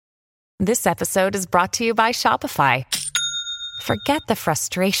This episode is brought to you by Shopify. Forget the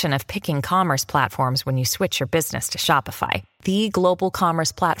frustration of picking commerce platforms when you switch your business to Shopify, the global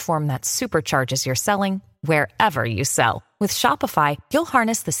commerce platform that supercharges your selling wherever you sell. With Shopify, you'll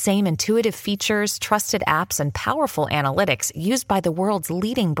harness the same intuitive features, trusted apps, and powerful analytics used by the world's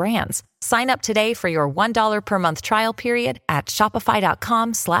leading brands. Sign up today for your $1 per month trial period at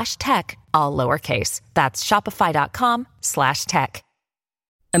shopify.com/tech, all lowercase. That's shopify.com/tech.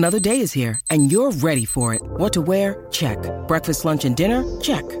 Another day is here, and you're ready for it. What to wear? Check. Breakfast, lunch, and dinner?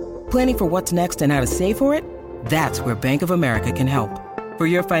 Check. Planning for what's next and how to save for it? That's where Bank of America can help. For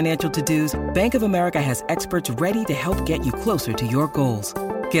your financial to-dos, Bank of America has experts ready to help get you closer to your goals.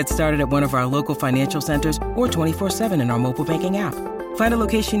 Get started at one of our local financial centers or 24/7 in our mobile banking app. Find a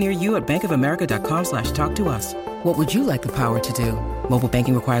location near you at bankofamerica.com/talktous. What would you like the power to do? Mobile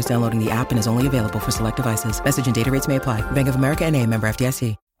banking requires downloading the app and is only available for select devices. Message and data rates may apply. Bank of America N.A., member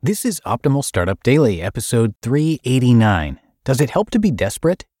FDIC. This is Optimal Startup Daily, episode 389. Does it help to be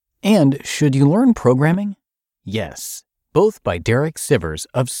desperate? And should you learn programming? Yes. Both by Derek Sivers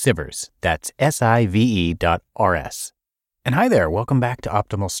of Sivers. That's SIVE.RS. And hi there, welcome back to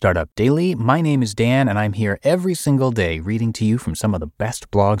Optimal Startup Daily. My name is Dan, and I'm here every single day reading to you from some of the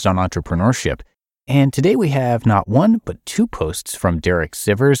best blogs on entrepreneurship. And today we have not one, but two posts from Derek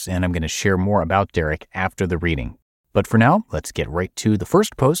Sivers, and I'm going to share more about Derek after the reading. But for now, let's get right to the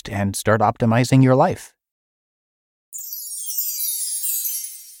first post and start optimizing your life.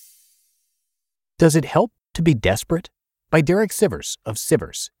 Does it help to be desperate? By Derek Sivers of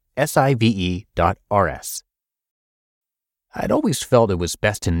Sivers, SIVE.RS. I'd always felt it was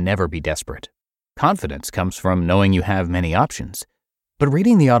best to never be desperate. Confidence comes from knowing you have many options. But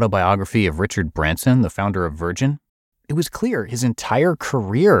reading the autobiography of Richard Branson, the founder of Virgin, it was clear his entire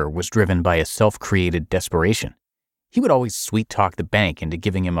career was driven by a self-created desperation. He would always sweet-talk the bank into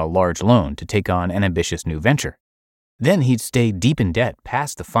giving him a large loan to take on an ambitious new venture. Then he'd stay deep in debt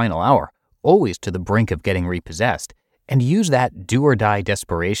past the final hour, always to the brink of getting repossessed, and use that do-or-die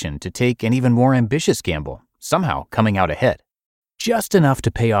desperation to take an even more ambitious gamble, somehow coming out ahead. Just enough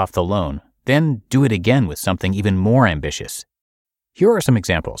to pay off the loan, then do it again with something even more ambitious. Here are some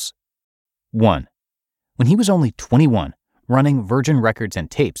examples. 1. When he was only 21, running Virgin Records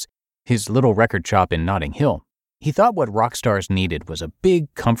and Tapes, his little record shop in Notting Hill, he thought what rock stars needed was a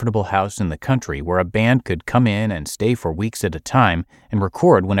big, comfortable house in the country where a band could come in and stay for weeks at a time and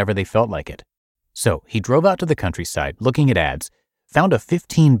record whenever they felt like it. So he drove out to the countryside looking at ads, found a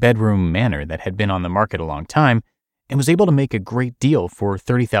 15-bedroom manor that had been on the market a long time, and was able to make a great deal for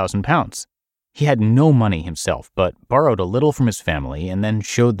 £30,000. He had no money himself, but borrowed a little from his family and then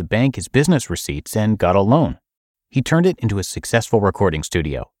showed the bank his business receipts and got a loan. He turned it into a successful recording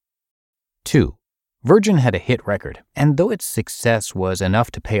studio. 2. Virgin had a hit record, and though its success was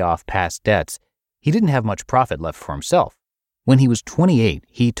enough to pay off past debts, he didn't have much profit left for himself. When he was 28,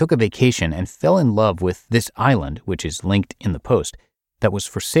 he took a vacation and fell in love with this island, which is linked in the post, that was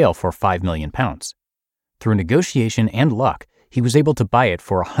for sale for £5 million. Through negotiation and luck, he was able to buy it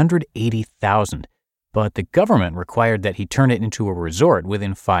for $180,000, but the government required that he turn it into a resort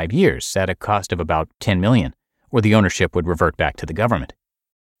within 5 years at a cost of about $10 million, or the ownership would revert back to the government.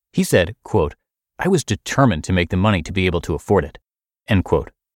 He said, quote, "I was determined to make the money to be able to afford it," end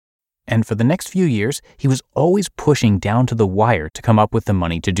quote. And for the next few years, he was always pushing down to the wire to come up with the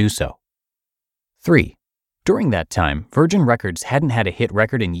money to do so. 3. During that time, Virgin Records hadn't had a hit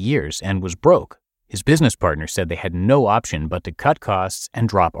record in years and was broke. His business partner said they had no option but to cut costs and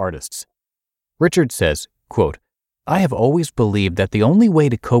drop artists. Richard says, quote, "I have always believed that the only way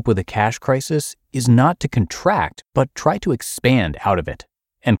to cope with a cash crisis is not to contract, but try to expand out of it,"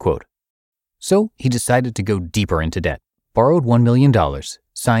 end quote. So he decided to go deeper into debt, borrowed $1 million,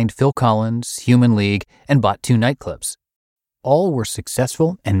 signed Phil Collins, Human League, and bought 2 nightclubs. All were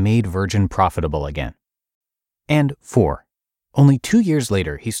successful and made Virgin profitable again. And 4. Only 2 years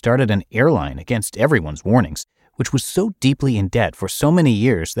later, he started an airline against everyone's warnings, which was so deeply in debt for so many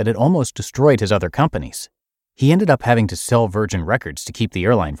years that it almost destroyed his other companies. He ended up having to sell Virgin Records to keep the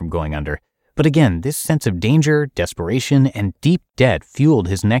airline from going under. But again, this sense of danger, desperation, and deep debt fueled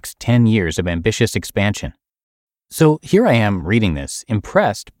his next 10 years of ambitious expansion. So here I am reading this,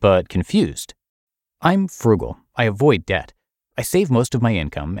 impressed but confused. I'm frugal. I avoid debt. I save most of my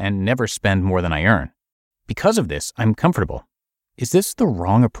income and never spend more than I earn. Because of this, I'm comfortable. Is this the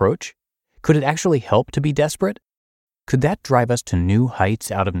wrong approach? Could it actually help to be desperate? Could that drive us to new heights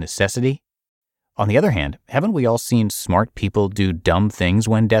out of necessity? On the other hand, haven't we all seen smart people do dumb things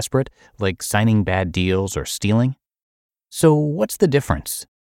when desperate, like signing bad deals or stealing? So what's the difference?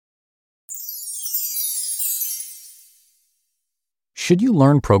 Should you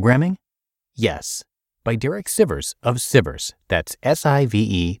learn programming? Yes, by Derek Sivers of Sivers. That's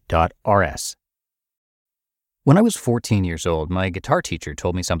SIVE.RS. When I was 14 years old, my guitar teacher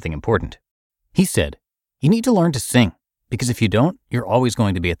told me something important. He said, "You need to learn to sing, because if you don't, you're always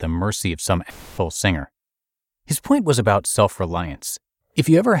going to be at the mercy of some asshole singer." His point was about self-reliance. If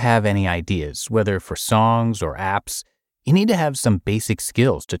you ever have any ideas, whether for songs or apps, you need to have some basic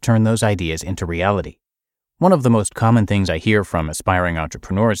skills to turn those ideas into reality. One of the most common things I hear from aspiring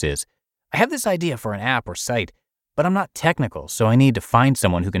entrepreneurs is, "I have this idea for an app or site, but I'm not technical, so I need to find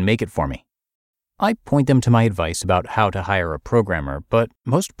someone who can make it for me." I point them to my advice about how to hire a programmer, but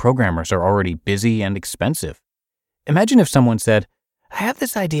most programmers are already busy and expensive. Imagine if someone said, "I have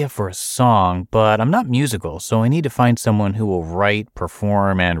this idea for a song, but I'm not musical, so I need to find someone who will write,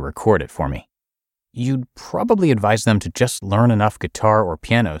 perform, and record it for me." You'd probably advise them to just learn enough guitar or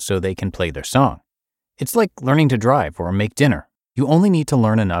piano so they can play their song. It's like learning to drive or make dinner. You only need to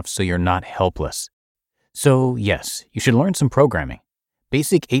learn enough so you're not helpless. So yes, you should learn some programming.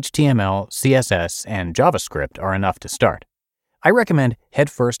 Basic HTML, CSS, and JavaScript are enough to start. I recommend head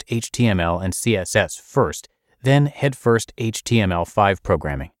first HTML and CSS first, then head first HTML5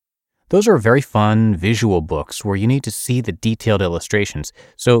 programming. Those are very fun, visual books where you need to see the detailed illustrations,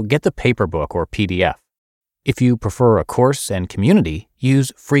 so get the paper book or PDF. If you prefer a course and community,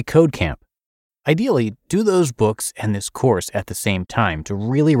 use Free Code Camp. Ideally, do those books and this course at the same time to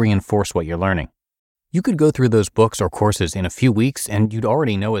really reinforce what you're learning. You could go through those books or courses in a few weeks and you'd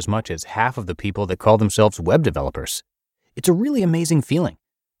already know as much as half of the people that call themselves web developers. It's a really amazing feeling.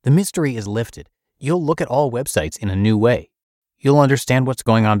 The mystery is lifted. You'll look at all websites in a new way. You'll understand what's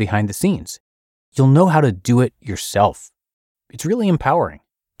going on behind the scenes. You'll know how to do it yourself. It's really empowering.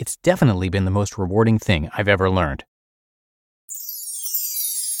 It's definitely been the most rewarding thing I've ever learned.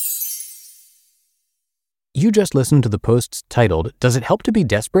 You just listened to the posts titled, "Does it help to be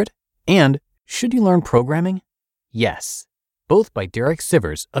desperate?" and "Should you learn programming?" Yes, both by Derek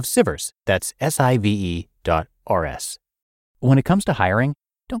Sivers of Sivers. That's SIVE.RS. When it comes to hiring,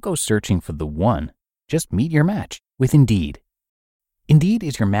 don't go searching for the one. Just meet your match with Indeed. Indeed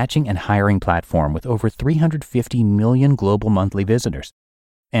is your matching and hiring platform with over 350 million global monthly visitors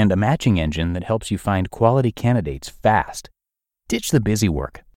and a matching engine that helps you find quality candidates fast. Ditch the busy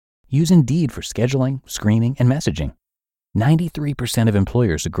work. Use Indeed for scheduling, screening, and messaging. 93% of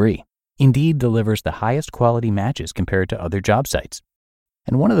employers agree. Indeed delivers the highest quality matches compared to other job sites.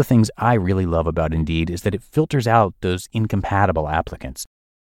 And one of the things I really love about Indeed is that it filters out those incompatible applicants.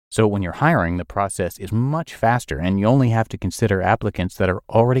 So when you're hiring, the process is much faster and you only have to consider applicants that are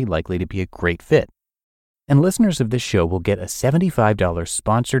already likely to be a great fit. And listeners of this show will get a $75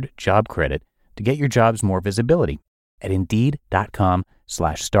 sponsored job credit to get your jobs more visibility at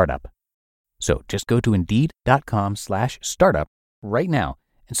Indeed.com/startup. So just go to Indeed.com/startup right now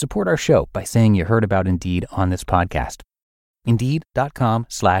and support our show by saying you heard about Indeed on this podcast.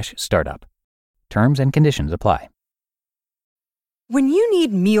 Indeed.com/startup. Terms and conditions apply. When you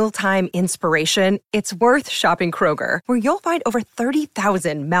need mealtime inspiration, it's worth shopping Kroger, where you'll find over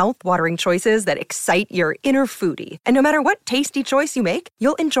 30,000 mouth-watering choices that excite your inner foodie. And no matter what tasty choice you make,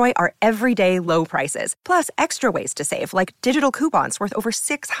 you'll enjoy our everyday low prices, plus extra ways to save, like digital coupons worth over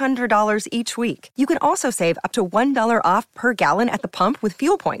 $600 each week. You can also save up to $1 off per gallon at the pump with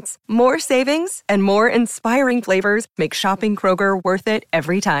fuel points. More savings and more inspiring flavors make shopping Kroger worth it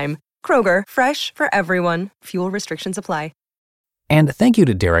every time. Kroger, fresh for everyone. Fuel restrictions apply. And thank you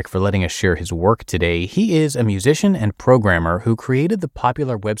to Derek for letting us share his work today. He is a musician and programmer who created the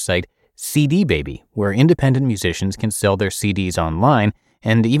popular website CD Baby, where independent musicians can sell their CDs online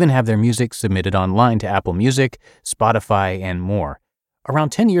and even have their music submitted online to Apple Music, Spotify, and more.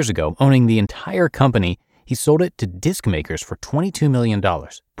 Around 10 years ago, owning the entire company, he sold it to disc makers for $22 million,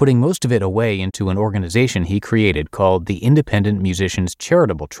 putting most of it away into an organization he created called the Independent Musicians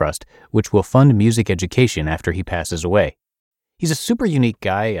Charitable Trust, which will fund music education after he passes away. He's a super unique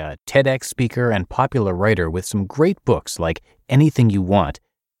guy, a TEDx speaker, and popular writer with some great books like Anything You Want.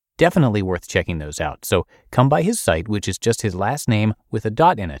 Definitely worth checking those out. So come by his site, which is just his last name with a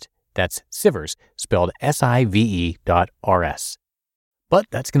dot in it. That's Sivers, spelled SIVE.RS. But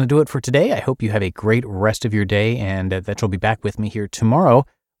that's going to do it for today. I hope you have a great rest of your day and that you'll be back with me here tomorrow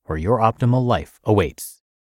where your optimal life awaits.